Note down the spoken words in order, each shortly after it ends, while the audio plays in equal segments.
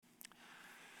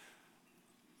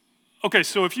Okay,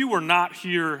 so if you were not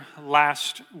here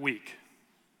last week,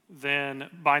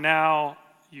 then by now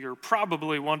you're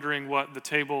probably wondering what the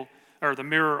table or the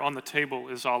mirror on the table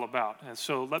is all about. And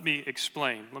so let me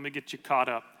explain. Let me get you caught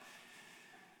up.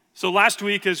 So last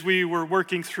week, as we were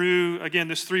working through, again,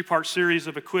 this three-part series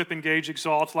of Equip, Engage,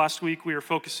 Exalt, last week we were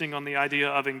focusing on the idea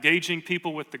of engaging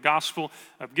people with the gospel,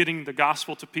 of getting the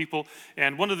gospel to people.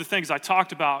 And one of the things I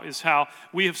talked about is how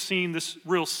we have seen this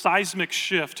real seismic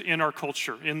shift in our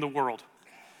culture, in the world.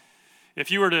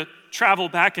 If you were to travel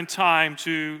back in time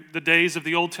to the days of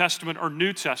the Old Testament or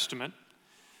New Testament,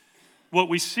 what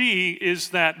we see is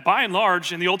that by and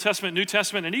large in the Old Testament, New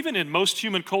Testament, and even in most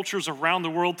human cultures around the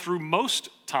world through most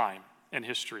time in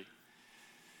history,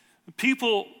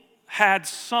 people had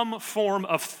some form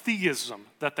of theism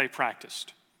that they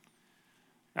practiced.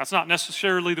 Now, it's not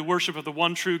necessarily the worship of the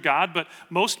one true God, but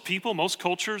most people, most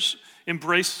cultures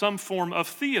embrace some form of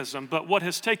theism. But what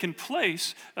has taken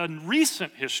place in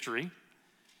recent history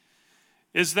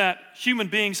is that human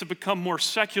beings have become more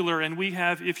secular, and we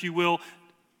have, if you will,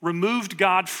 removed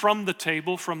God from the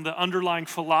table, from the underlying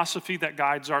philosophy that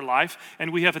guides our life,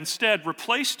 and we have instead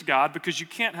replaced God, because you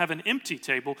can't have an empty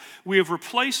table, we have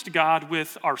replaced God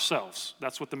with ourselves.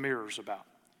 That's what the mirror's about.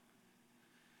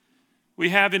 We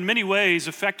have in many ways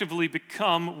effectively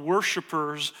become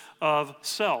worshipers of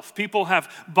self. People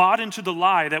have bought into the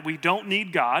lie that we don't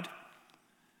need God,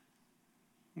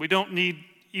 we don't need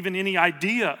even any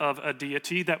idea of a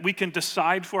deity, that we can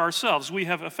decide for ourselves. We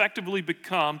have effectively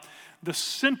become the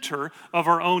center of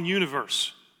our own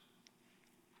universe.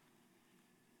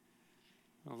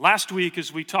 Last week,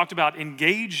 as we talked about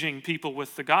engaging people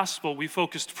with the gospel, we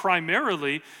focused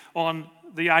primarily on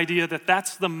the idea that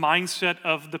that's the mindset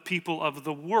of the people of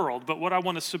the world. But what I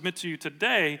want to submit to you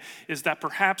today is that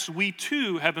perhaps we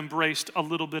too have embraced a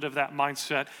little bit of that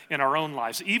mindset in our own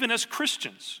lives, even as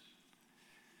Christians.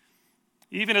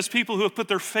 Even as people who have put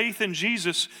their faith in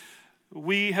Jesus,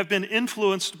 we have been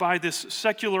influenced by this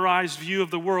secularized view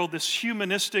of the world, this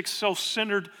humanistic,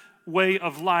 self-centered way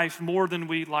of life more than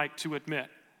we like to admit.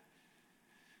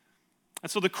 And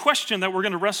so the question that we're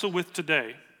going to wrestle with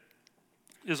today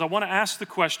is, I want to ask the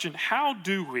question, how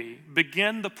do we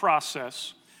begin the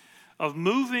process of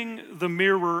moving the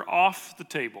mirror off the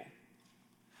table,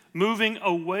 moving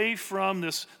away from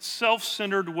this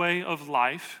self-centered way of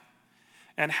life?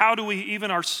 And how do we even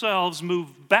ourselves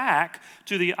move back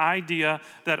to the idea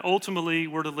that ultimately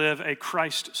we're to live a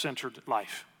Christ-centered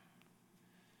life?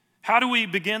 How do we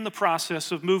begin the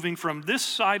process of moving from this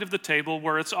side of the table,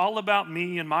 where it's all about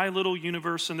me and my little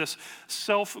universe and this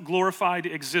self-glorified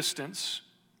existence?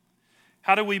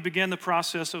 How do we begin the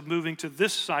process of moving to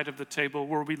this side of the table,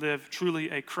 where we live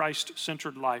truly a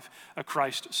Christ-centered life, a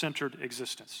Christ-centered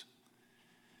existence?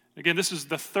 Again, this is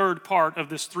the third part of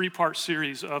this three-part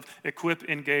series of Equip,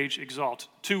 Engage, Exalt.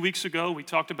 2 weeks ago, we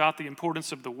talked about the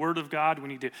importance of the Word of God. We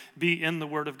need to be in the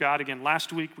Word of God. Again,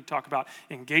 last week, we talked about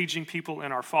engaging people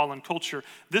in our fallen culture.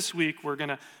 This week, we're going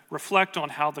to reflect on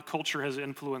how the culture has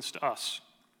influenced us.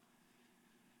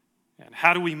 And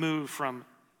how do we move from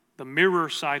the mirror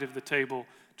side of the table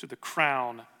to the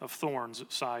crown of thorns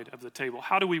side of the table?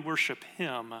 How do we worship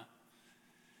Him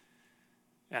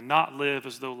and not live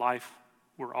as though life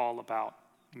were all about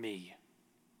me?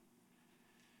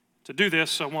 To do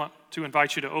this, I want to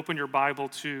invite you to open your Bible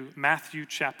to Matthew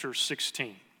chapter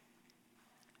 16.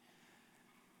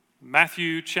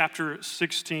 Matthew chapter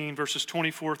 16, verses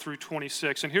 24 through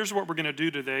 26. And here's what we're going to do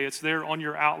today. It's there on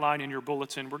your outline in your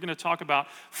bulletin. We're going to talk about,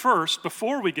 first,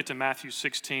 before we get to Matthew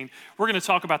 16, we're going to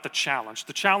talk about the challenge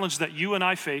that you and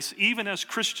I face, even as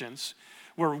Christians,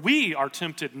 where we are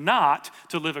tempted not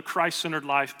to live a Christ-centered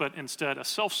life, but instead a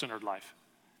self-centered life.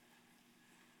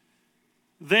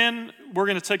 Then we're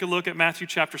going to take a look at Matthew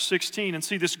chapter 16 and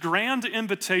see this grand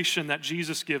invitation that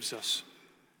Jesus gives us.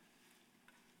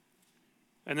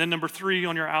 And then number 3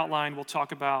 on your outline, we'll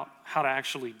talk about how to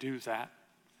actually do that.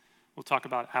 We'll talk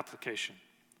about application.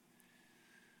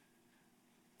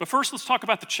 But first, let's talk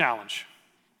about the challenge.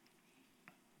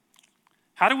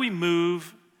 How do we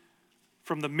move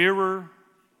from the mirror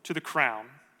to the crown?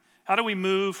 How do we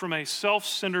move from a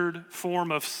self-centered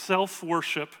form of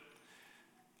self-worship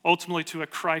ultimately to a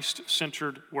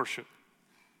Christ-centered worship?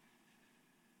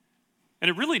 And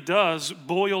it really does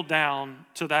boil down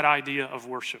to that idea of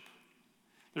worship.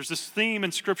 There's this theme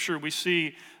in Scripture we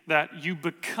see that you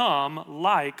become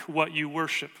like what you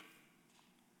worship.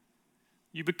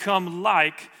 You become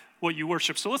like what you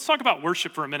worship. So let's talk about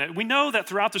worship for a minute. We know that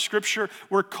throughout the Scripture,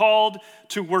 we're called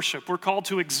to worship. We're called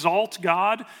to exalt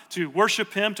God, to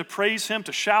worship Him, to praise Him,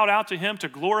 to shout out to Him, to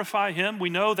glorify Him. We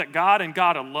know that God and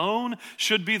God alone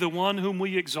should be the one whom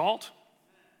we exalt.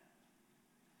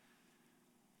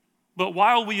 But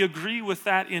while we agree with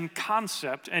that in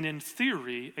concept and in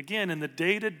theory, again, in the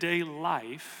day-to-day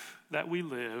life that we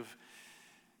live,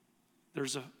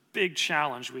 there's a big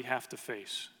challenge we have to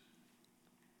face.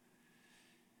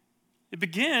 It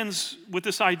begins with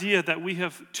this idea that we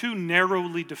have too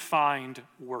narrowly defined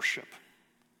worship.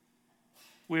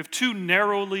 We have too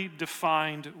narrowly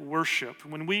defined worship.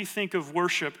 When we think of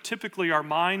worship, typically our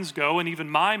minds go, and even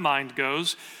my mind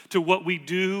goes, to what we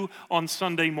do on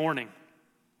Sunday morning.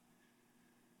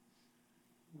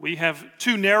 We have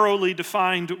too narrowly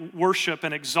defined worship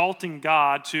and exalting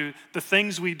God to the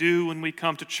things we do when we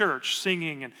come to church,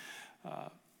 singing and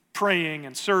praying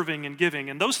and serving and giving.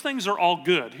 And those things are all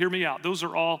good. Hear me out. Those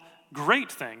are all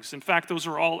great things. In fact, those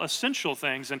are all essential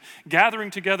things. And gathering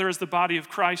together as the body of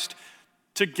Christ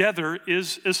together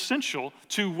is essential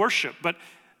to worship. But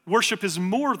worship is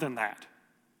more than that.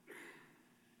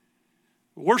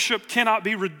 Worship cannot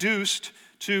be reduced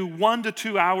to 1 to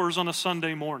 2 hours on a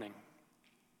Sunday morning.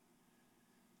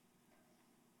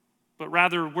 But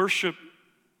rather, worship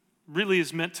really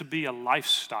is meant to be a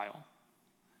lifestyle,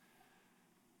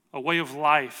 a way of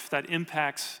life that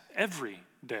impacts every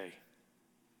day.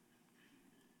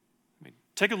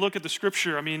 Take a look at the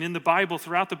scripture. In the Bible,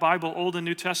 throughout the Bible, Old and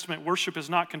New Testament, worship is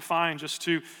not confined just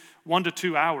to 1 to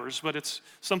 2 hours, but it's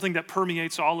something that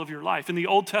permeates all of your life. In the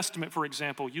Old Testament, for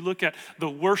example, you look at the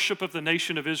worship of the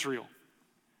nation of Israel.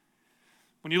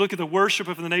 When you look at the worship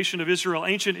of the nation of Israel,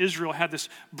 ancient Israel had this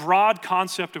broad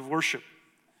concept of worship.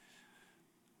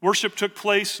 Worship took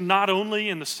place not only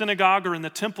in the synagogue or in the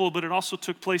temple, but it also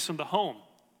took place in the home.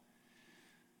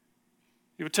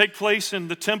 It would take place in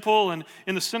the temple and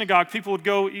in the synagogue. People would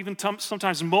go even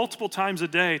sometimes multiple times a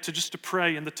day to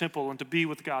pray in the temple and to be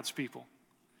with God's people.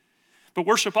 But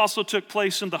worship also took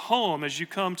place in the home as you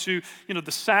come to,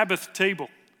 the Sabbath table.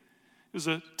 It was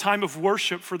a time of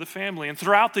worship for the family. And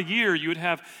throughout the year, you would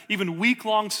have even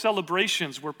week-long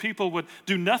celebrations where people would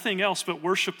do nothing else but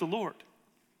worship the Lord.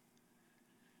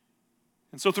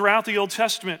 And so throughout the Old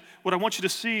Testament, what I want you to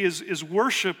see is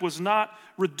worship was not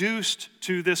reduced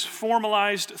to this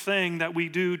formalized thing that we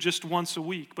do just once a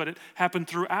week, but it happened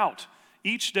throughout,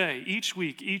 each day, each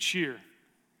week, each year.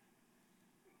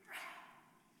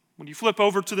 When you flip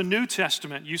over to the New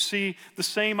Testament, you see the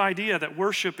same idea that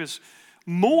worship is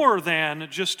more than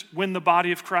just when the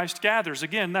body of Christ gathers.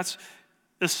 Again, that's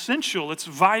essential, it's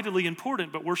vitally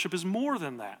important, but worship is more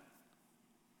than that.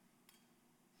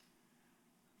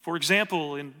 For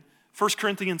example, in 1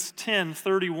 Corinthians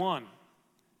 10:31,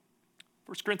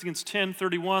 1 Corinthians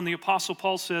 10:31, the Apostle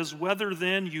Paul says, "Whether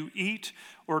then you eat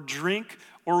or drink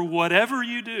or whatever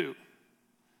you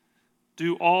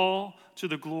do all to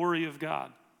the glory of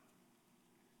God."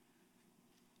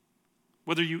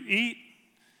 Whether you eat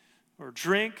or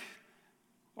drink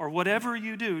or whatever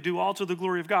you do all to the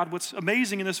glory of God. What's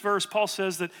amazing in this verse, Paul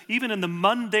says that even in the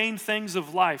mundane things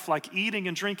of life, like eating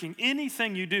and drinking,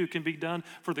 anything you do can be done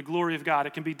for the glory of God.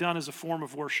 It can be done as a form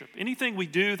of worship. Anything we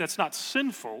do that's not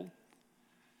sinful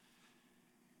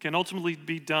can ultimately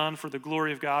be done for the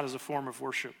glory of God as a form of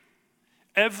worship.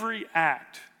 Every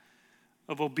act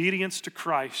of obedience to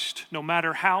Christ, no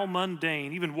matter how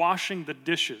mundane, even washing the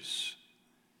dishes,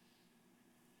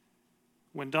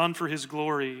 when done for His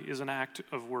glory, is an act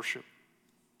of worship.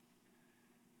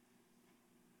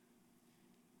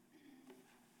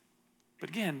 But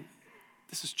again,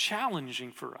 this is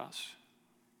challenging for us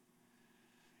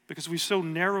because we've so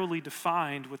narrowly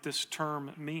defined what this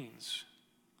term means.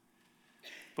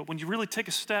 But when you really take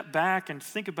a step back and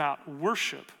think about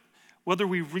worship, whether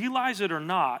we realize it or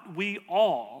not, we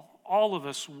all of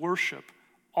us worship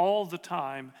all the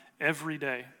time, every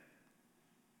day.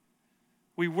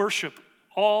 We worship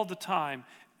all the time,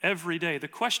 every day. The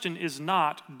question is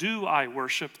not, do I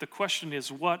worship? The question is,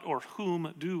 what or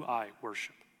whom do I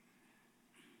worship?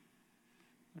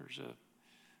 There's a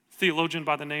theologian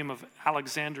by the name of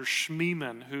Alexander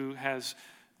Schmemann who has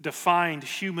defined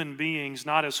human beings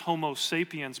not as Homo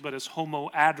sapiens, but as Homo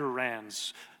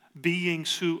adorans,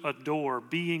 beings who adore,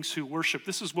 beings who worship.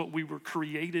 This is what we were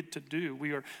created to do.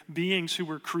 We are beings who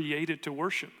were created to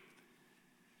worship.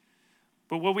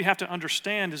 But what we have to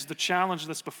understand is the challenge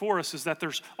that's before us is that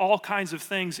there's all kinds of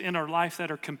things in our life that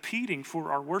are competing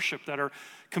for our worship, that are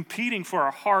competing for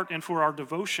our heart and for our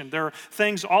devotion. There are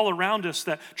things all around us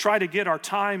that try to get our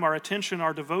time, our attention,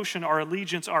 our devotion, our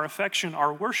allegiance, our affection,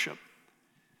 our worship.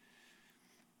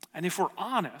 And if we're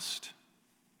honest,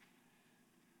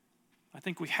 I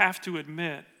think we have to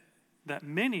admit that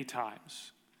many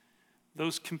times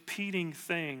those competing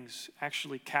things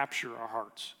actually capture our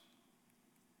hearts.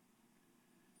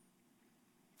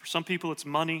 For some people, it's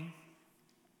money.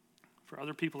 For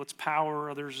other people, it's power.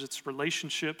 Others, it's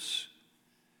relationships.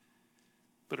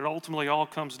 But it ultimately all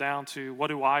comes down to, what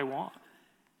do I want?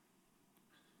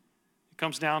 It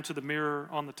comes down to the mirror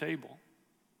on the table.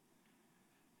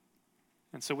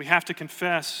 And so we have to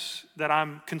confess that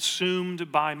I'm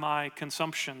consumed by my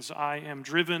consumptions. I am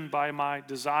driven by my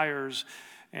desires,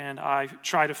 and I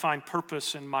try to find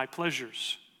purpose in my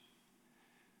pleasures.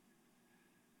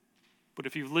 But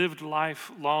if you've lived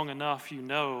life long enough, you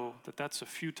know that that's a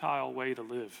futile way to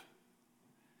live.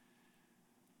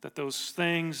 That those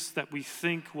things that we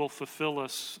think will fulfill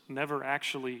us never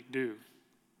actually do.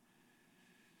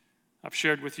 I've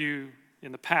shared with you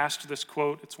in the past this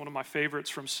quote. It's one of my favorites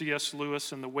from C.S.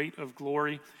 Lewis in The Weight of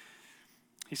Glory.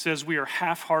 He says, "We are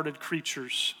half-hearted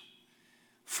creatures,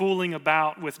 fooling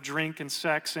about with drink and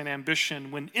sex and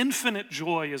ambition when infinite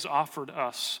joy is offered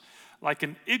us, like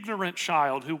an ignorant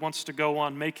child who wants to go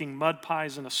on making mud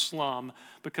pies in a slum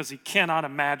because he cannot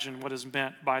imagine what is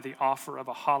meant by the offer of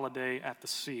a holiday at the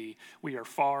sea. We are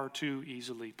far too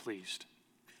easily pleased."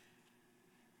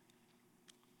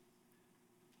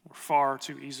 We're far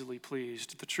too easily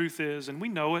pleased. The truth is, and we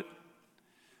know it,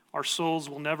 our souls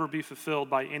will never be fulfilled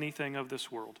by anything of this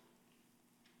world.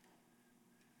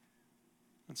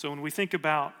 And so when we think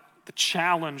about the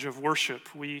challenge of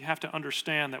worship, we have to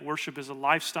understand that worship is a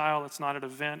lifestyle. It's not an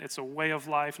event. It's a way of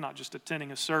life, not just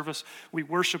attending a service. We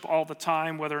worship all the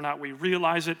time, whether or not we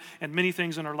realize it, and many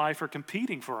things in our life are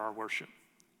competing for our worship.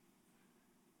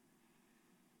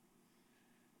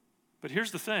 But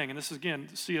here's the thing, and this is, again,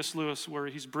 C.S. Lewis, where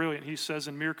he's brilliant. He says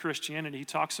in Mere Christianity, he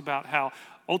talks about how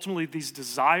ultimately these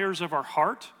desires of our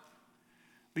heart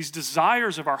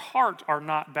are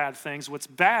not bad things. What's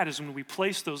bad is when we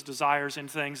place those desires in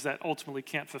things that ultimately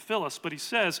can't fulfill us. But he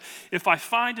says, if I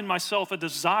find in myself a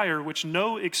desire which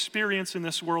no experience in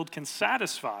this world can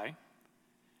satisfy,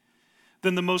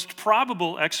 then the most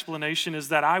probable explanation is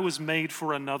that I was made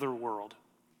for another world.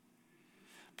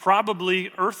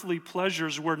 Probably earthly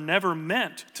pleasures were never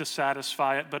meant to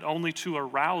satisfy it, but only to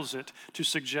arouse it, to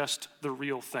suggest the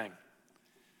real thing.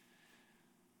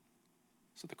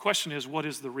 So the question is, what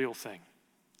is the real thing?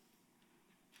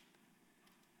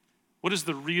 What is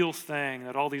the real thing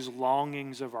that all these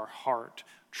longings of our heart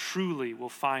truly will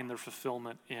find their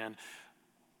fulfillment in?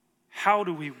 How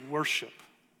do we worship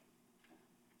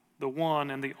the one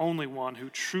and the only one who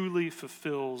truly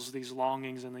fulfills these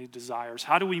longings and these desires?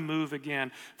 How do we move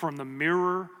again from the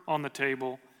mirror on the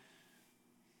table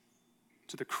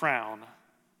to the crown?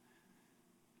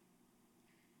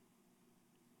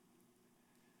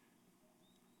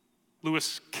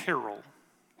 Lewis Carroll,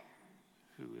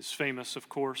 who is famous, of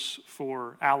course,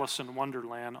 for Alice in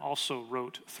Wonderland, also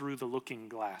wrote Through the Looking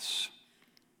Glass.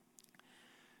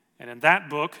 And in that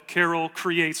book, Carroll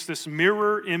creates this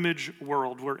mirror image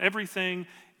world where everything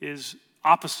is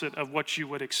opposite of what you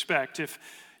would expect. If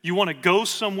you want to go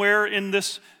somewhere in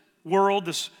this world,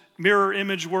 this mirror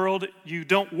image world, you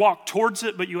don't walk towards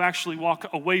it, but you actually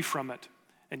walk away from it,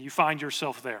 and you find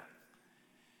yourself there.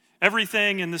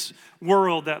 Everything in this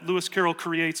world that Lewis Carroll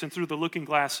creates and Through the Looking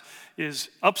Glass is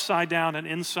upside down and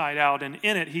inside out, and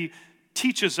in it he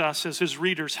teaches us as his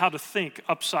readers how to think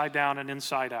upside down and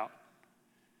inside out.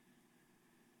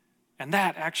 And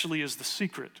that actually is the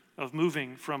secret of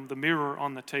moving from the mirror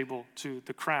on the table to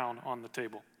the crown on the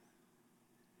table.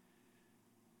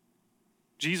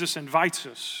 Jesus invites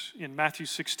us in Matthew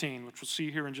 16, which we'll see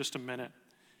here in just a minute,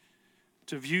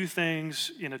 to view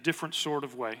things in a different sort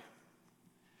of way.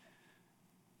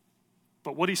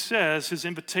 But what he says, his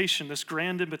invitation, this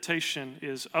grand invitation,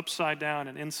 is upside down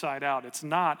and inside out. It's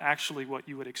not actually what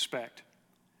you would expect.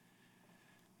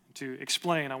 To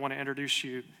explain, I want to introduce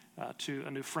you to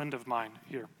a new friend of mine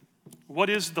here. What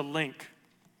is the link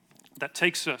that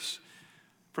takes us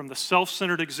from the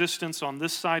self-centered existence on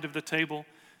this side of the table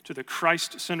to the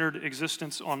Christ-centered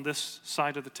existence on this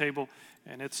side of the table?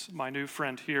 And it's my new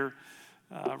friend here,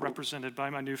 represented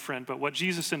by my new friend. But what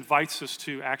Jesus invites us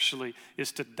to actually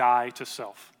is to die to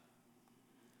self.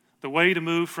 The way to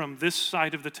move from this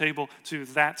side of the table to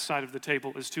that side of the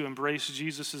table is to embrace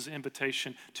Jesus'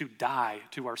 invitation to die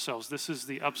to ourselves. This is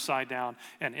the upside down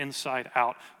and inside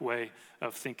out way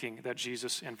of thinking that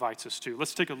Jesus invites us to.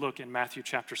 Let's take a look in Matthew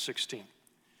chapter 16.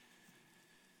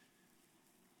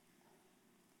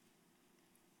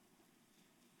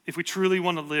 If we truly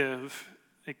want to live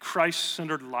a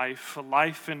Christ-centered life, a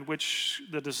life in which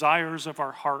the desires of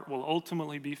our heart will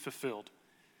ultimately be fulfilled,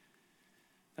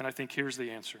 then I think here's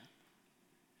the answer.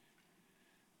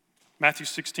 Matthew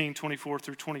 16, 24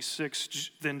 through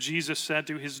 26, then Jesus said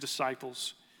to his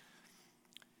disciples,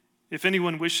 "If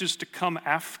anyone wishes to come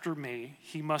after me,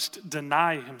 he must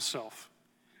deny himself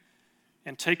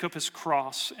and take up his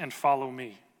cross and follow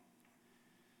me.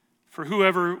 For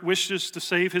whoever wishes to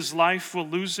save his life will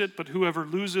lose it, but whoever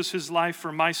loses his life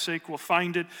for my sake will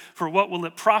find it. For what will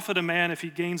it profit a man if he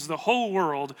gains the whole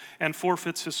world and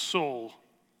forfeits his soul?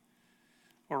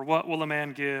 Or what will a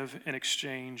man give in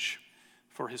exchange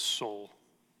for his soul?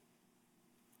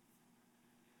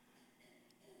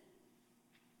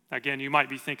 Again, you might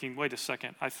be thinking, wait a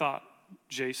second, I thought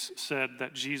Jace said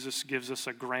that Jesus gives us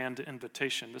a grand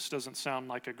invitation. This doesn't sound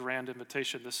like a grand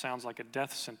invitation. This sounds like a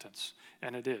death sentence,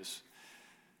 and it is.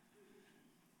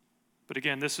 But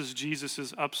again, this is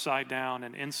Jesus' upside down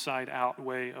and inside out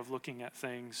way of looking at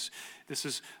things. This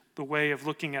is the way of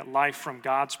looking at life from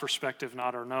God's perspective,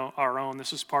 not our own.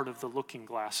 This is part of the looking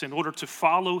glass. In order to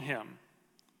follow him,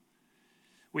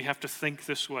 we have to think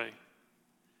this way.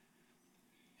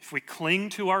 If we cling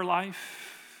to our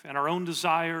life and our own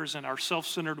desires and our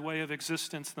self-centered way of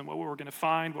existence, then what we're going to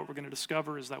find, what we're going to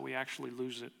discover is that we actually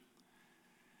lose it.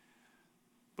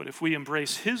 But if we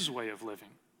embrace his way of living,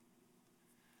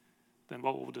 then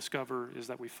what we'll discover is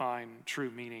that we find true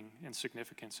meaning and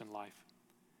significance in life.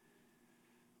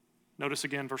 Notice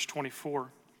again verse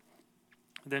 24.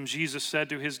 Then Jesus said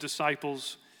to his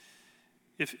disciples,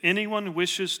 "If anyone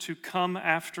wishes to come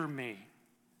after me,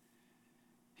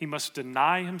 he must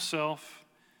deny himself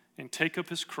and take up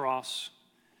his cross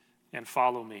and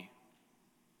follow me."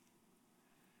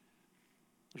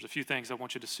 There's a few things I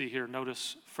want you to see here.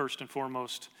 Notice first and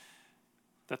foremost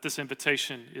that this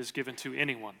invitation is given to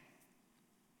anyone.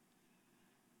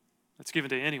 It's given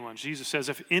to anyone. Jesus says,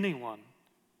 if anyone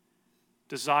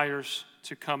desires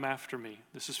to come after me,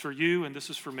 this is for you and this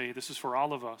is for me. This is for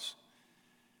all of us.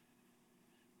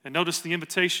 And notice the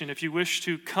invitation, if you wish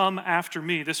to come after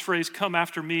me. This phrase, come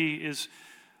after me, is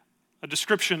a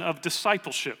description of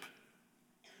discipleship.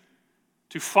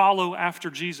 To follow after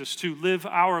Jesus, to live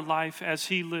our life as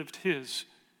he lived his.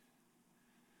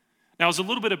 Now, as a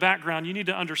little bit of background, you need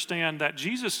to understand that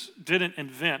Jesus didn't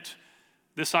invent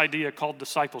this idea called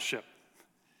discipleship.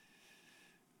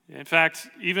 In fact,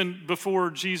 even before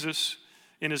Jesus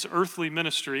in his earthly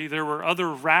ministry, there were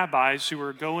other rabbis who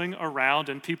were going around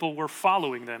and people were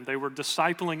following them. They were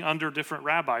discipling under different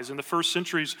rabbis. In the first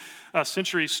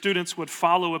century, students would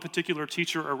follow a particular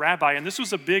teacher or rabbi, and this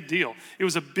was a big deal. It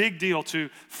was a big deal to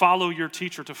follow your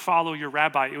teacher, to follow your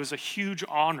rabbi. It was a huge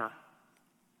honor.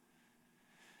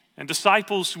 And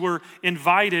disciples were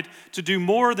invited to do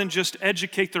more than just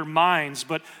educate their minds,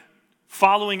 but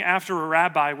following after a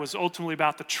rabbi was ultimately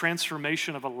about the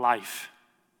transformation of a life.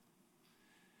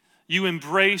 You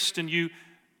embraced and you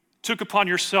took upon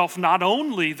yourself not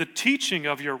only the teaching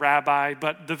of your rabbi,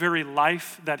 but the very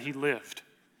life that he lived.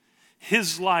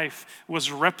 His life was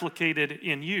replicated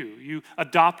in you. You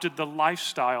adopted the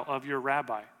lifestyle of your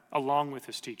rabbi along with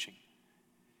his teaching.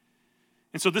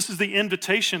 And so this is the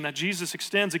invitation that Jesus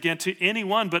extends again to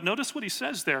anyone. But notice what he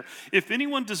says there. If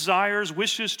anyone desires,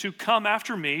 wishes to come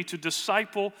after me, to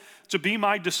disciple, to be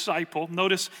my disciple,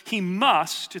 notice he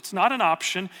must, it's not an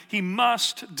option, he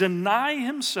must deny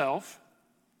himself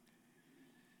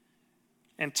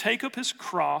and take up his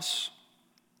cross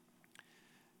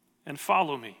and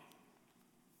follow me.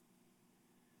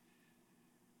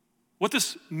 What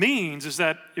this means is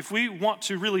that if we want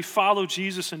to really follow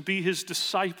Jesus and be his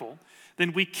disciple,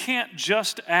 then we can't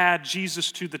just add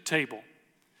Jesus to the table.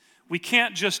 We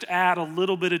can't just add a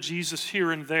little bit of Jesus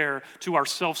here and there to our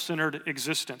self-centered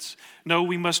existence. No,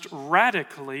 we must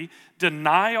radically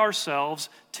deny ourselves,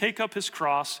 take up his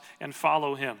cross, and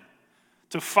follow him.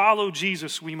 To follow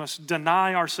Jesus, we must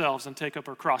deny ourselves and take up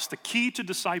our cross. The key to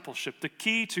discipleship, the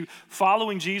key to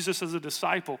following Jesus as a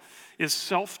disciple is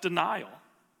self-denial,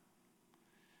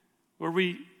 where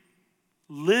we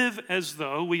live as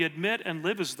though, we admit and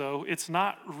live as though it's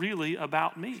not really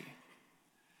about me.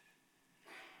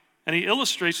 And he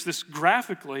illustrates this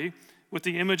graphically with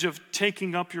the image of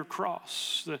taking up your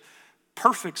cross, the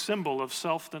perfect symbol of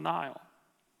self-denial.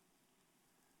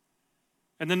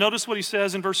 And then notice what he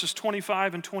says in verses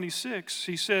 25 and 26.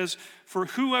 He says, "For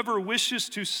whoever wishes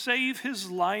to save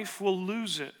his life will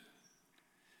lose it.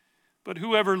 But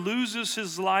whoever loses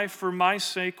his life for my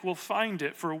sake will find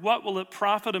it. For what will it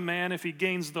profit a man if he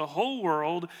gains the whole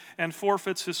world and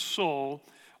forfeits his soul?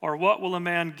 Or what will a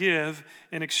man give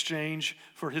in exchange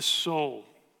for his soul?"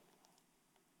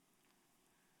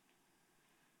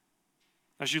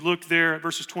 As you look there at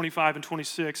verses 25 and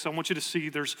 26, I want you to see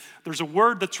there's a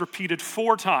word that's repeated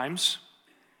 4 times.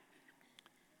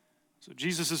 So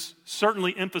Jesus is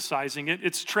certainly emphasizing it.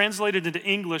 It's translated into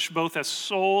English both as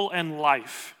soul and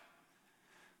life.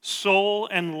 Soul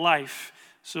and life.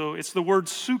 So it's the word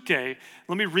suke. Let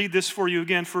me read this for you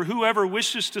again. "For whoever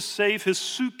wishes to save his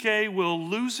suke will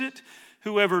lose it.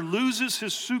 Whoever loses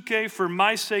his suke for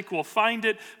my sake will find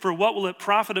it. For what will it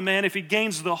profit a man if he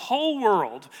gains the whole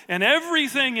world and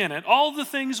everything in it, all the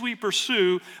things we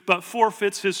pursue, but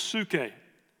forfeits his suke?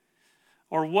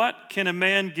 Or what can a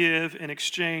man give in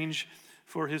exchange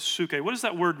for his suke? What does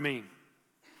that word mean?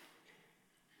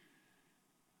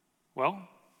 Well,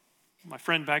 my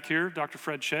friend back here, Dr.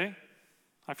 Fred Shea.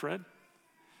 Hi, Fred.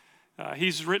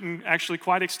 He's written actually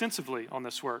quite extensively on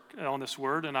this word,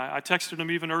 and I texted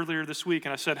him even earlier this week,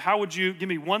 and I said, how would you give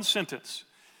me one sentence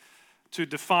to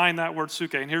define that word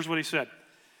suke? And here's what he said.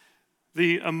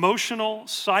 The emotional,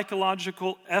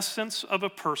 psychological essence of a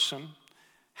person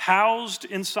housed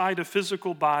inside a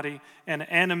physical body and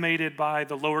animated by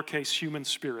the lowercase human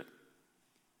spirit.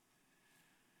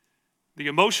 The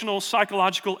emotional,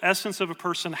 psychological essence of a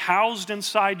person housed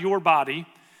inside your body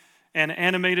and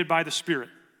animated by the Spirit.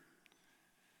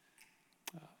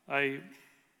 A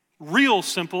real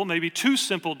simple, maybe too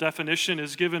simple definition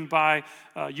is given by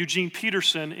Eugene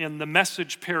Peterson in the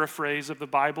Message paraphrase of the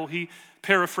Bible. He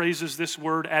paraphrases this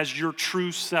word as your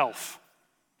true self.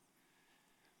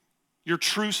 Your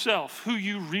true self, who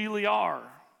you really are.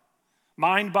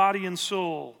 Mind, body, and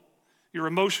soul. Your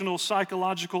emotional,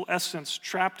 psychological essence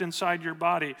trapped inside your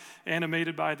body,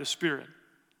 animated by the Spirit.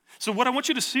 So what I want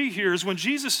you to see here is when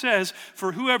Jesus says,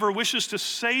 for whoever wishes to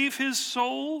save his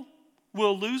soul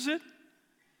will lose it.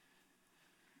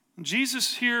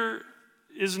 Jesus here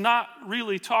is not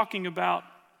really talking about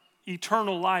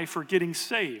eternal life or getting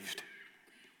saved.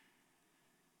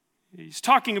 He's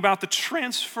talking about the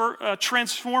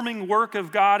transforming work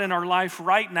of God in our life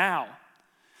right now.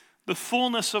 The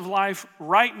fullness of life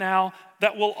right now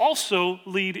that will also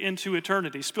lead into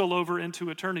eternity, spill over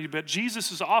into eternity. But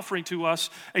Jesus is offering to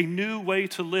us a new way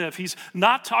to live. He's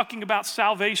not talking about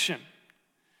salvation.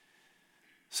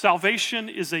 Salvation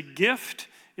is a gift.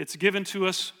 It's given to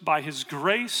us by His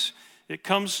grace. It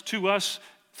comes to us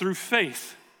through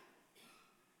faith.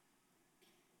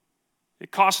 It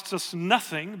costs us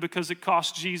nothing because it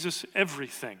cost Jesus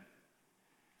everything.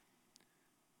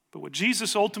 But what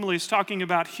Jesus ultimately is talking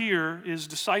about here is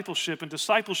discipleship, and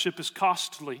discipleship is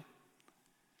costly.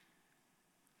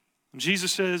 And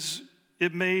Jesus says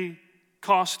it may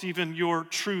cost even your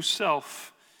true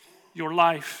self, your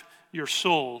life, your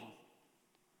soul,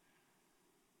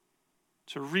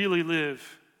 to really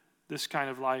live this kind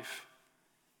of life.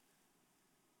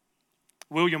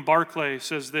 William Barclay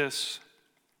says this: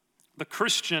 the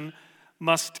Christian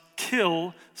must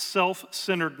kill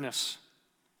self-centeredness.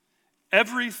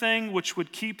 Everything which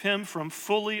would keep him from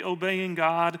fully obeying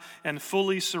God and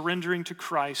fully surrendering to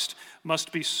Christ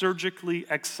must be surgically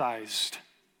excised.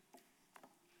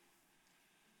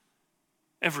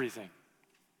 Everything.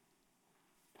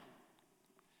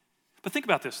 But think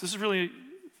about this. This is really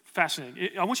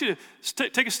fascinating. I want you to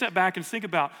take a step back and think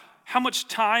about how much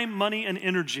time, money, and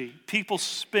energy people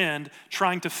spend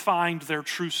trying to find their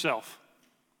true self.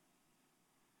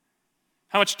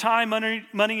 How much time,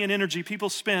 money, and energy people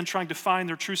spend trying to find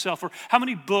their true self. Or how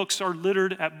many books are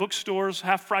littered at bookstores,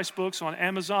 half-price books on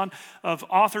Amazon, of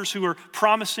authors who are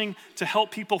promising to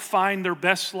help people find their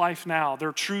best life now,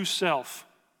 their true self.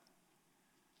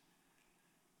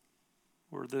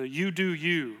 Or the you do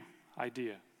you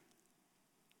idea.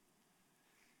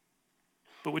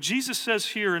 But what Jesus says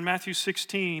here in Matthew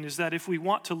 16 is that if we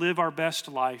want to live our best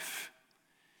life,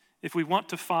 if we want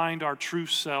to find our true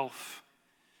self,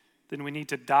 then we need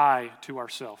to die to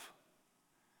ourselves.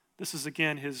 This is,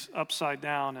 again, his upside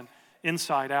down and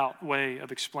inside out way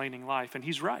of explaining life, and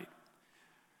he's right.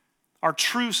 Our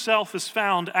true self is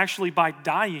found actually by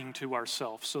dying to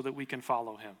ourselves so that we can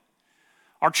follow him.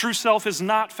 Our true self is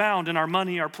not found in our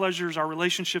money, our pleasures, our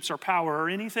relationships, our power, or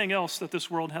anything else that this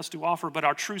world has to offer, but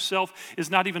our true self is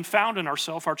not even found in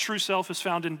ourself. Our true self is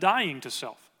found in dying to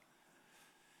self.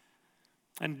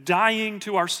 And dying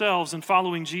to ourselves and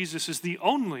following Jesus is the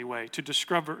only way to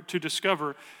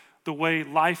discover the way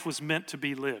life was meant to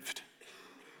be lived.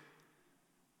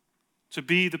 To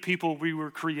be the people we were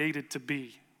created to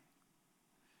be.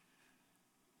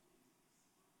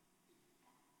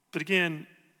 But again,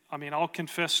 I'll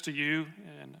confess to you,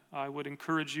 and I would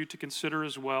encourage you to consider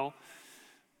as well,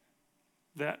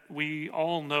 that we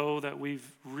all know that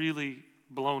we've really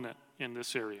blown it in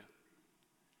this area.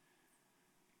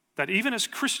 That even as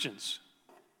Christians,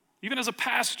 even as a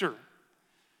pastor,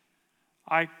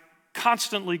 I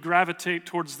constantly gravitate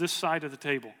towards this side of the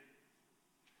table.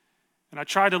 And I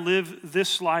try to live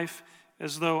this life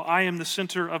as though I am the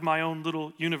center of my own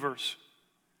little universe.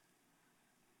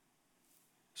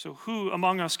 So who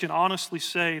among us can honestly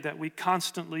say that we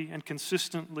constantly and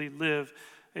consistently live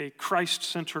a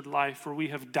Christ-centered life where we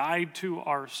have died to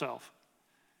ourselves?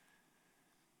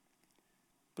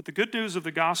 But the good news of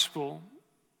the gospel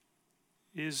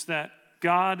is that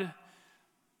God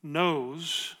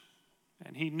knows,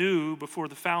 and he knew before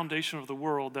the foundation of the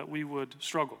world, that we would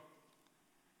struggle,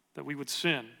 that we would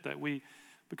sin,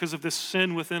 because of this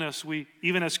sin within us, we,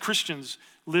 even as Christians,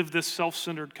 live this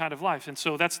self-centered kind of life. And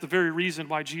so that's the very reason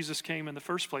why Jesus came in the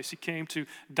first place. He came to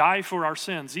die for our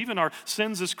sins, even our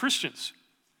sins as Christians.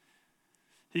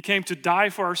 He came to die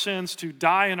for our sins, to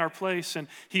die in our place, and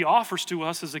he offers to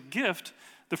us as a gift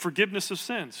the forgiveness of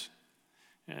sins.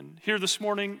 And here this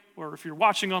morning, or if you're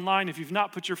watching online, if you've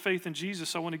not put your faith in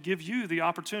Jesus, I want to give you the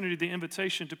opportunity, the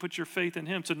invitation to put your faith in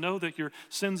him, to know that your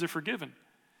sins are forgiven.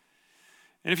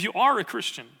 And if you are a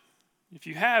Christian, if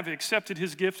you have accepted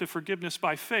his gift of forgiveness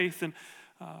by faith, then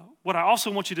what I also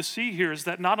want you to see here is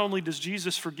that not only does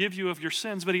Jesus forgive you of your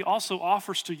sins, but he also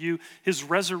offers to you his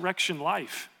resurrection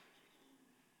life.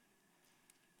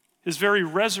 His very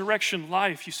resurrection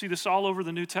life. You see this all over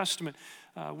the New Testament.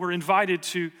 We're invited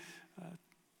to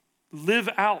live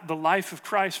out the life of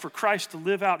Christ, for Christ to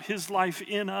live out his life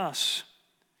in us,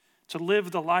 to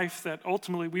live the life that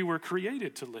ultimately we were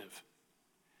created to live.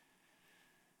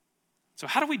 So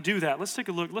how do we do that? Let's take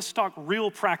a look. Let's talk real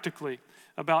practically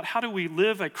about how do we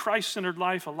live a Christ-centered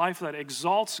life, a life that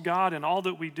exalts God in all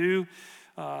that we do,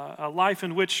 a life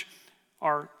in which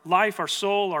our life, our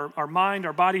soul, our mind,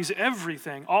 our bodies,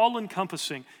 everything, all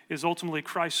encompassing, is ultimately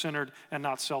Christ-centered and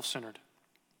not self-centered.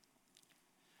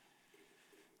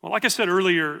 Well, like I said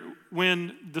earlier,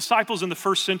 when disciples in the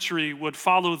first century would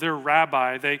follow their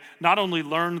rabbi, they not only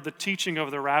learned the teaching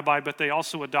of their rabbi, but they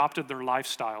also adopted their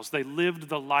lifestyles. They lived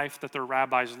the life that their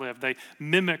rabbis lived. They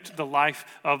mimicked the life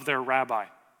of their rabbi.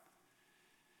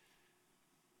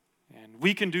 And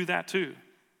we can do that too.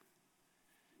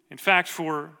 In fact,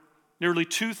 for nearly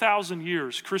 2,000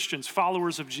 years, Christians,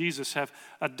 followers of Jesus, have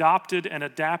adopted and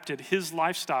adapted his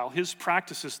lifestyle, his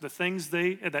practices, the things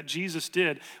that Jesus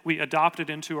did, we adopted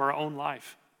into our own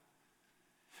life.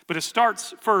 But it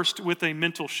starts first with a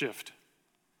mental shift.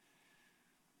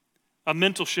 A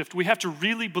mental shift. We have to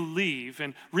really believe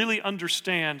and really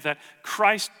understand that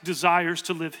Christ desires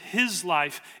to live his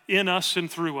life in us and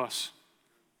through us.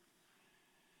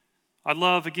 I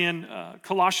love, again,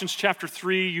 Colossians chapter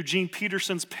 3, Eugene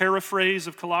Peterson's paraphrase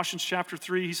of Colossians chapter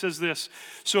 3. He says this: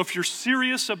 so if you're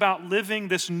serious about living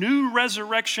this new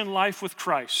resurrection life with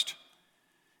Christ,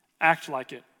 act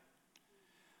like it.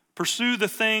 Pursue the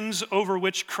things over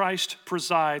which Christ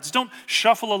presides. Don't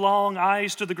shuffle along,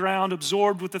 eyes to the ground,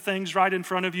 absorbed with the things right in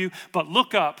front of you, but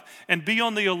look up and be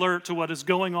on the alert to what is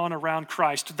going on around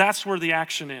Christ. That's where the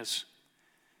action is.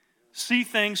 See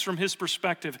things from his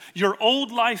perspective. Your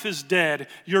old life is dead.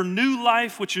 Your new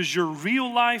life, which is your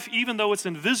real life, even though it's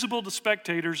invisible to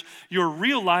spectators, your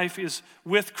real life is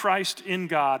with Christ in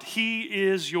God. He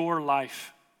is your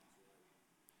life.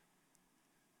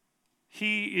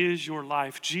 He is your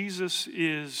life. Jesus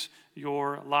is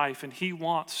your life, and he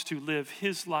wants to live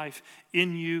his life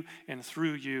in you and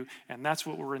through you, and that's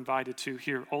what we're invited to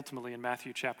here ultimately in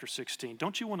Matthew chapter 16.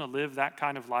 Don't you want to live that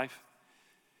kind of life?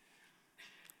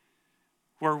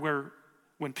 Where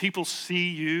when people see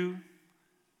you,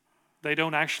 they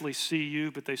don't actually see you,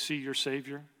 but they see your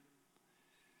Savior?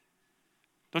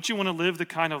 Don't you want to live the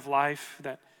kind of life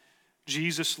that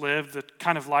Jesus lived, the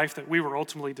kind of life that we were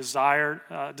ultimately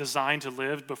designed to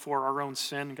live before our own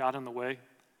sin got in the way?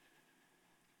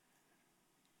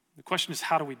 The question is,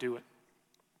 how do we do it?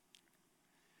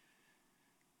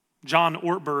 John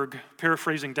Ortberg,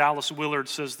 paraphrasing Dallas Willard,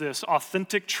 says this: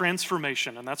 authentic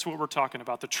transformation, and that's what we're talking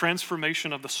about, the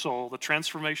transformation of the soul, the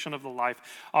transformation of the life.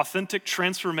 Authentic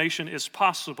transformation is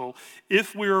possible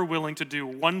if we are willing to do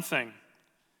one thing,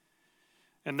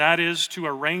 and that is to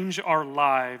arrange our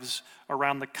lives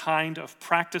around the kind of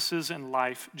practices and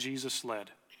life Jesus led.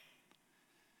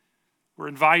 We're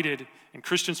invited, and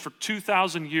Christians for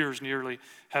 2,000 years nearly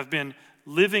have been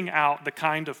living out the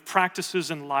kind of practices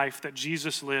in life that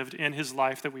Jesus lived in his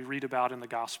life that we read about in the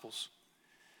Gospels.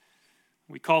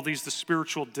 We call these the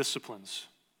spiritual disciplines.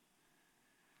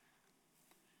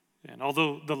 And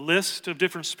although the list of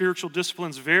different spiritual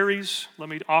disciplines varies, let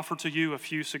me offer to you a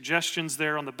few suggestions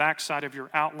there on the backside of your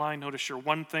outline. Notice your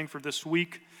one thing for this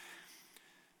week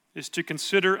is to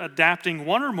consider adapting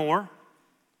one or more,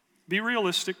 be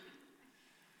realistic,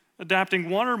 adapting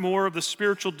one or more of the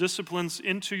spiritual disciplines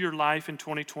into your life in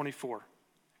 2024.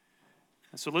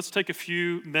 And so let's take a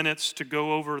few minutes to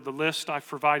go over the list I've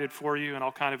provided for you, and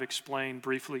I'll kind of explain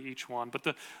briefly each one. But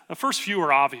the first few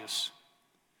are obvious.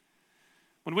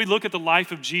 When we look at the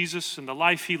life of Jesus and the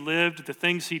life he lived, the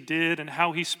things he did, and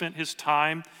how he spent his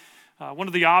time, one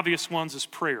of the obvious ones is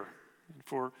prayer. And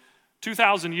for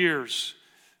 2,000 years,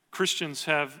 Christians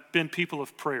have been people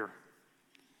of prayer.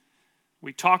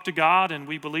 We talk to God and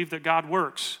we believe that God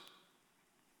works.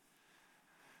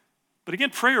 But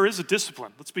again, prayer is a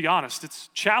discipline. Let's be honest, it's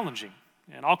challenging.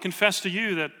 And I'll confess to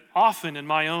you that often in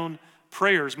my own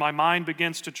prayers, my mind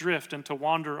begins to drift and to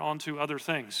wander onto other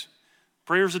things.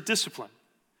 Prayer is a discipline.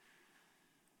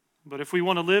 But if we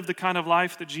want to live the kind of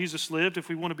life that Jesus lived, if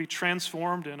we want to be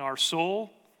transformed in our soul,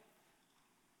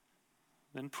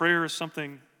 then prayer is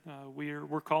something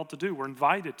we're called to do. We're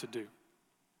invited to do.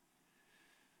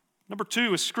 Number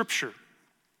 2 is Scripture.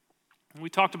 And we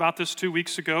talked about this 2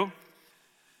 weeks ago,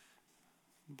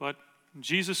 but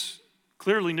Jesus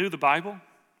clearly knew the Bible,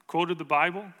 quoted the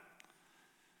Bible.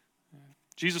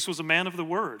 Jesus was a man of the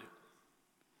Word.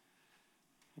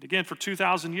 And again, for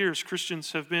 2,000 years,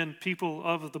 Christians have been people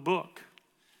of the book.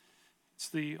 It's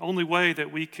the only way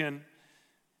that we can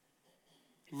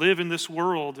live in this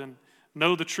world and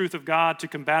know the truth of God to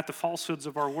combat the falsehoods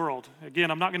of our world.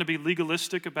 Again, I'm not going to be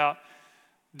legalistic about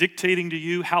dictating to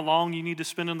you how long you need to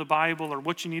spend in the Bible or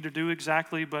what you need to do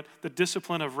exactly, but the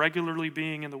discipline of regularly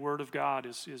being in the Word of God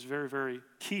is very, very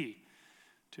key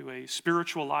to a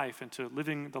spiritual life and to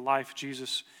living the life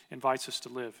Jesus invites us to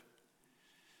live.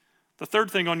 The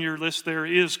third thing on your list there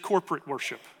is corporate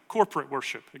worship. Corporate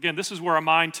worship. Again, this is where our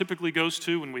mind typically goes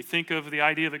to when we think of the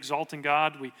idea of exalting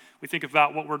God. We think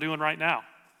about what we're doing right now.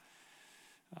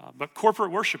 But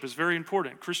corporate worship is very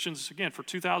important. Christians, again, for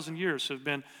 2,000 years have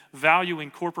been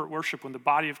valuing corporate worship when the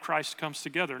body of Christ comes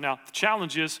together. Now, the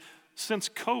challenge is, since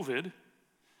COVID,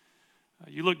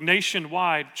 you look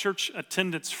nationwide, church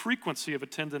attendance, frequency of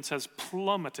attendance has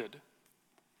plummeted.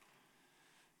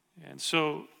 And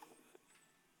so,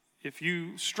 if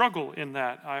you struggle in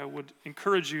that, I would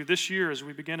encourage you this year as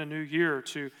we begin a new year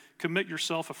to commit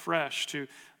yourself afresh to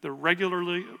the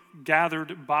regularly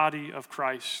gathered body of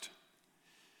Christ.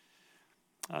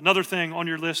 Another thing on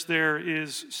your list there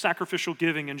is sacrificial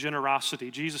giving and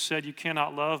generosity. Jesus said you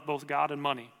cannot love both God and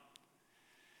money.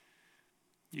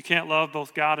 You can't love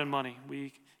both God and money.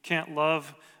 We can't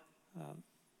love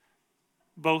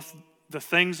both the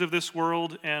things of this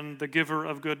world and the giver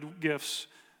of good gifts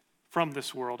from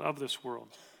this world, of this world.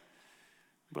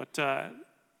 But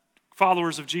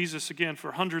followers of Jesus, again,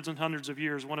 for hundreds and hundreds of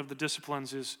years, one of the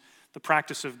disciplines is the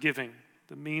practice of giving,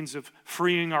 the means of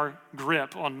freeing our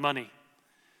grip on money.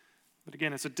 But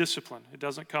again, it's a discipline. It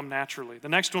doesn't come naturally. The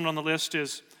next one on the list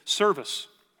is service.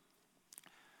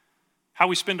 How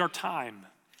we spend our time.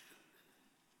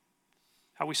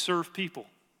 How we serve people.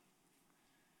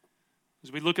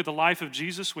 As we look at the life of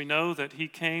Jesus, we know that he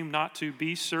came not to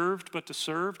be served, but to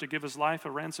serve, to give his life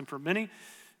a ransom for many.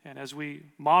 And as we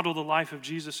model the life of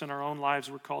Jesus in our own lives,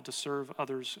 we're called to serve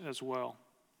others as well.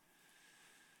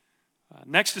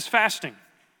 Next is fasting.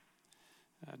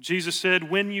 Jesus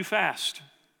said, when you fast.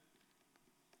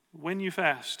 When you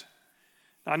fast.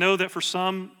 I know that for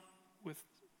some with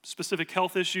specific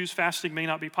health issues, fasting may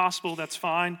not be possible. That's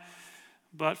fine.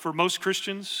 But for most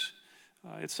Christians,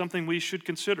 it's something we should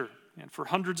consider. And for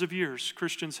hundreds of years,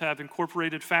 Christians have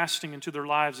incorporated fasting into their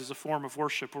lives as a form of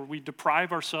worship, where we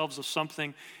deprive ourselves of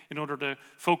something in order to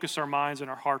focus our minds and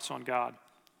our hearts on God.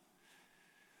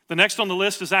 The next on the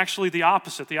list is actually the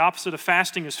opposite. The opposite of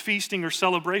fasting is feasting or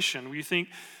celebration. We think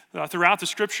throughout the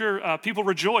Scripture, people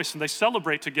rejoice and they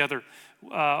celebrate together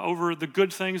over the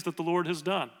good things that the Lord has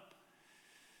done.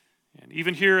 And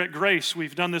even here at Grace,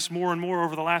 we've done this more and more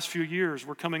over the last few years.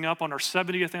 We're coming up on our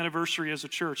 70th anniversary as a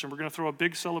church, and we're going to throw a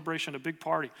big celebration, a big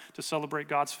party to celebrate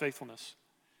God's faithfulness.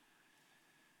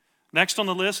 Next on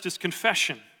the list is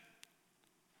confession.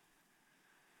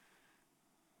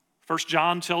 1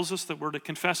 John tells us that we're to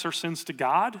confess our sins to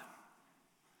God.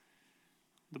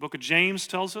 The book of James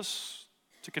tells us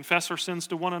to confess our sins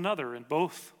to one another, and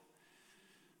both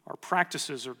are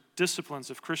practices or disciplines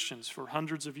of Christians for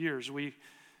hundreds of years. We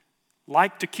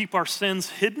like to keep our sins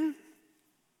hidden,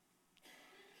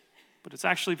 but it's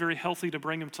actually very healthy to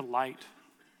bring them to light,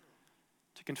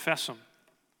 to confess them.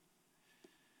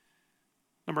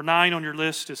 Number 9 on your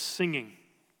list is singing.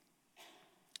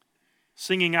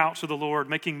 Singing out to the Lord,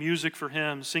 making music for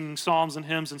him, singing psalms and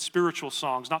hymns and spiritual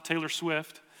songs, not Taylor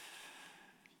Swift,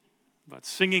 but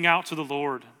singing out to the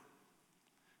Lord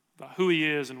about who he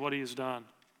is and what he has done.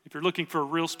 If you're looking for a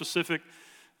real specific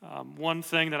one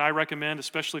thing that I recommend,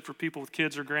 especially for people with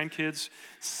kids or grandkids,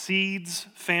 Seeds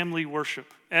Family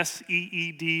Worship,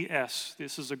 SEEDS.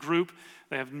 This is a group.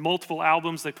 They have multiple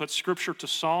albums. They put scripture to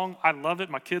song. I love it.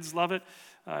 My kids love it.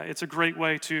 It's a great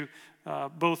way to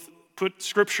both put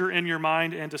scripture in your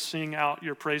mind and to sing out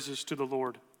your praises to the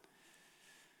Lord.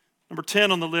 Number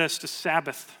 10 on the list is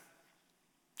Sabbath.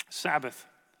 Sabbath.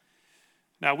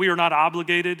 Now, we are not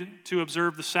obligated to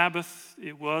observe the Sabbath.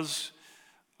 It was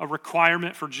a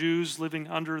requirement for Jews living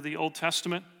under the Old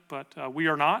Testament, but we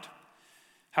are not.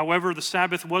 However, the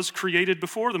Sabbath was created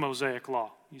before the Mosaic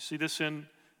Law. You see this in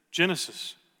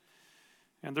Genesis.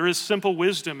 And there is simple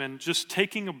wisdom in just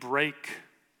taking a break,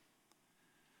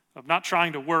 of not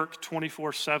trying to work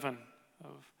 24/7,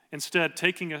 of instead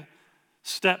taking a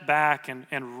step back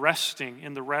and resting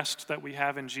in the rest that we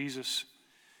have in Jesus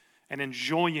and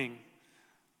enjoying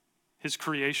his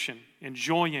creation,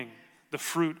 enjoying the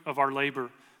fruit of our labor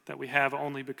that we have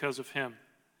only because of him.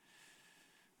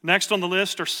 Next on the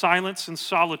list are silence and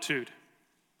solitude.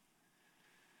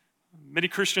 Many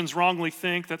Christians wrongly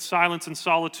think that silence and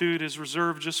solitude is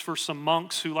reserved just for some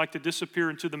monks who like to disappear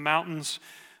into the mountains,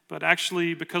 but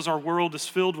actually because our world is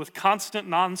filled with constant,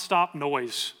 nonstop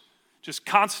noise, just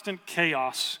constant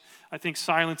chaos, I think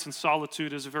silence and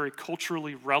solitude is a very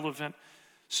culturally relevant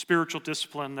spiritual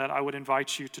discipline that I would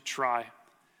invite you to try.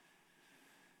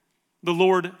 The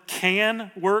Lord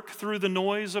can work through the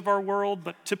noise of our world,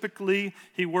 but typically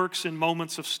he works in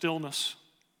moments of stillness.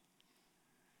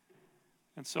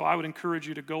 And so I would encourage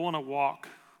you to go on a walk,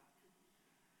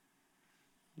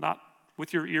 not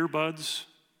with your earbuds,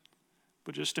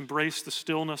 but just embrace the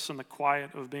stillness and the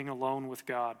quiet of being alone with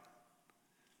God.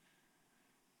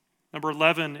 Number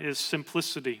 11 is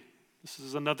simplicity. This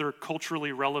is another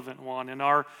culturally relevant one. In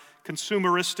our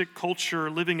consumeristic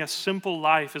culture, living a simple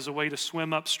life is a way to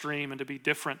swim upstream and to be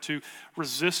different, to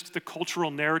resist the cultural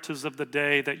narratives of the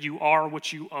day that you are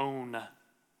what you own,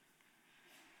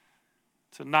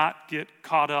 to not get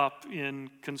caught up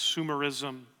in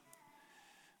consumerism,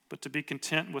 but to be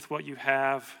content with what you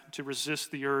have, to resist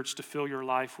the urge to fill your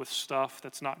life with stuff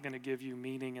that's not going to give you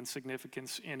meaning and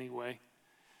significance anyway,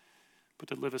 but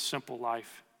to live a simple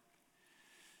life.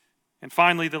 And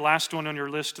finally, the last one on your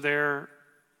list there,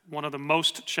 one of the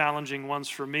most challenging ones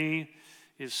for me,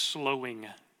 is slowing.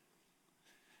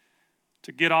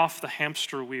 To get off the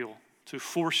hamster wheel, to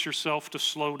force yourself to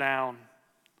slow down,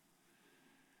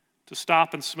 to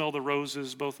stop and smell the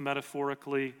roses, both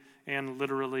metaphorically and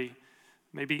literally,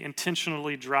 maybe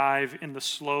intentionally drive in the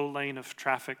slow lane of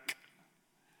traffic.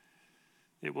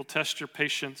 It will test your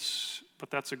patience, but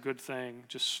that's a good thing.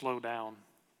 Just slow down.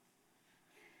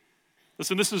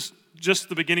 Listen, this is just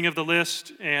the beginning of the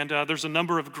list, and there's a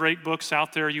number of great books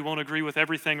out there. You won't agree with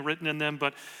everything written in them,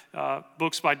 but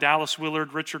books by Dallas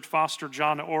Willard, Richard Foster,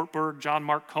 John Ortberg, John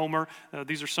Mark Comer.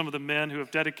 These are some of the men who have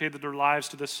dedicated their lives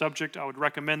to this subject. I would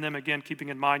recommend them, again, keeping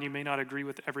in mind you may not agree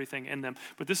with everything in them.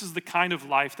 But this is the kind of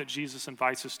life that Jesus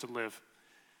invites us to live.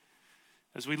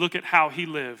 As we look at how he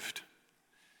lived,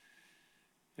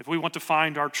 if we want to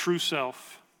find our true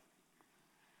self,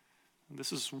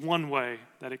 this is one way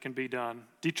that it can be done.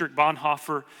 Dietrich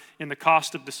Bonhoeffer, in The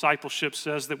Cost of Discipleship,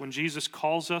 says that when Jesus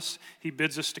calls us, he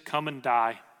bids us to come and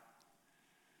die.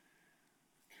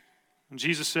 And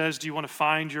Jesus says, do you want to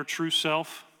find your true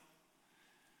self?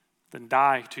 Then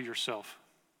die to yourself.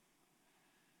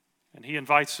 And he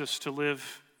invites us to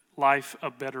live life a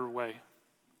better way.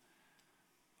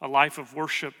 A life of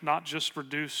worship, not just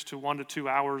reduced to 1 to 2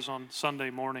 hours on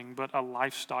Sunday morning, but a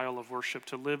lifestyle of worship,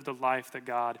 to live the life that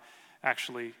God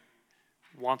actually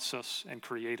wants us and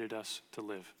created us to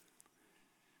live.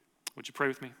 Would you pray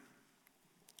with me?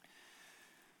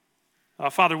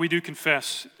 Father, we do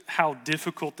confess how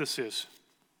difficult this is.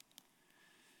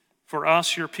 For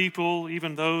us, your people,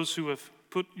 even those who have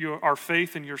put our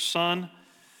faith in your Son,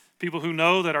 people who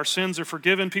know that our sins are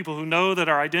forgiven, people who know that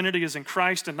our identity is in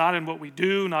Christ and not in what we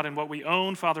do, not in what we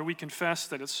own. Father, we confess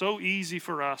that it's so easy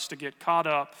for us to get caught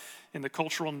up in the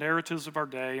cultural narratives of our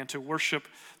day and to worship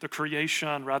the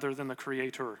creation rather than the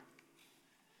Creator.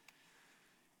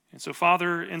 And so,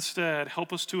 Father, instead,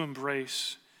 help us to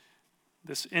embrace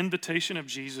this invitation of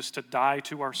Jesus to die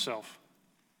to ourselves,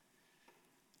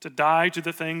 to die to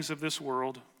the things of this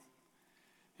world,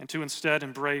 and to instead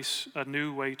embrace a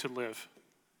new way to live,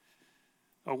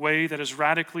 a way that is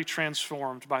radically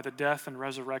transformed by the death and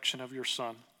resurrection of your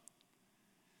Son.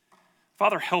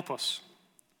 Father, help us.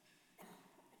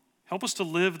 Help us to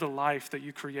live the life that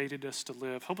you created us to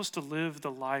live. Help us to live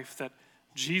the life that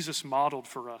Jesus modeled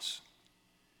for us.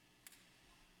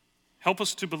 Help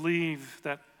us to believe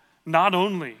that not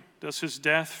only does his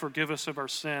death forgive us of our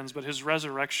sins, but his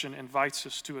resurrection invites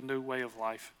us to a new way of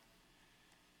life.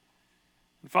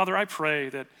 And Father, I pray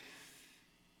that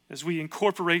as we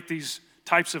incorporate these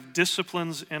types of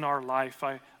disciplines in our life,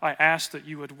 I ask that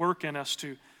you would work in us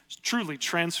to truly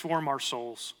transform our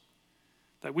souls,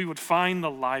 that we would find the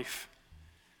life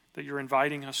that you're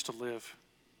inviting us to live.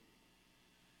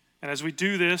 And as we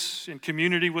do this in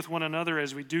community with one another,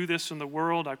 as we do this in the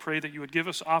world, I pray that you would give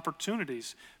us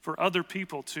opportunities for other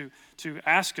people to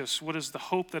ask us, what is the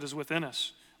hope that is within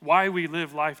us? why we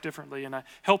live life differently. And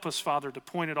help us, Father, to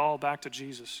point it all back to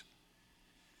Jesus.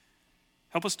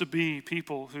 Help us to be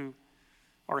people who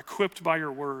are equipped by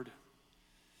your word,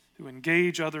 who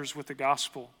engage others with the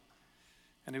gospel,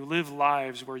 and who live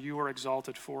lives where you are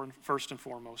exalted first and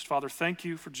foremost. Father, thank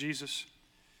you for Jesus.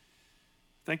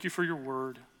 Thank you for your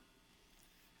word.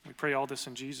 We pray all this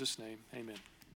in Jesus' name. Amen.